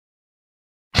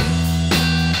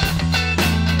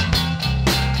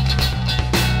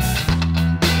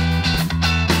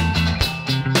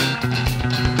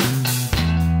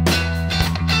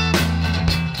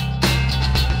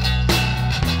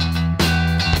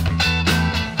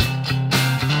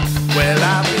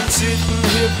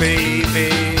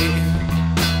baby.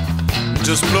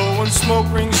 Just blowing smoke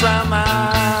rings round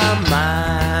my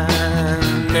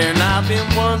mind. And I've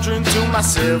been wondering to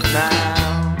myself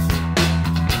now,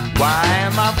 why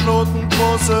am I floating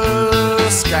towards the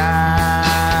sky?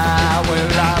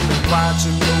 Well, I've been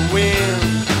watching the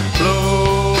wind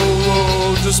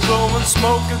blow, just blowing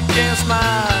smoke against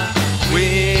my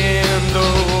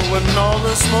window. And all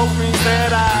the smoke rings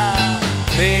that I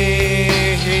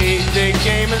made, they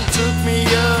came and took me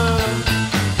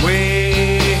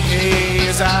away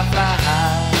as I fly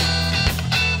high.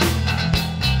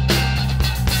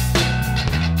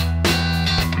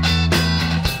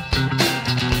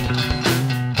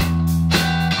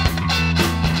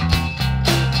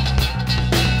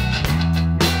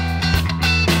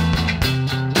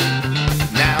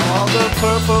 The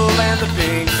purple and the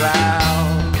pink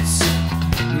clouds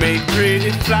make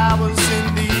pretty flowers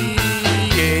in the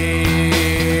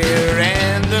air,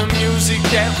 and the music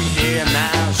that we hear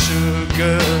now,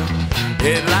 sugar,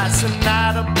 it lights the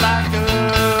night up like a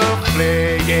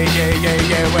flare. Yeah, yeah, yeah,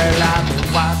 yeah. Well, I've been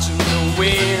watching the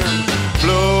wind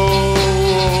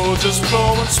blow, just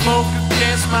blowing smoke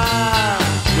against my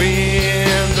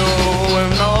window,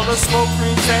 and all the smoke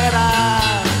rings that I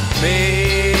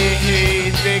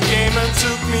made, they came and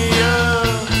took me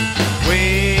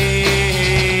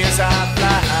away as I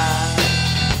fly high,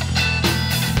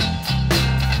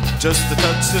 just to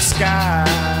touch the sky.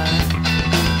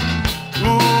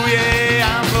 Ooh yeah,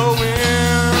 I'm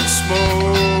blowing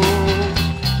smoke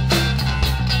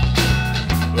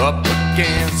up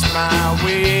against my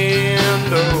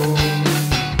window.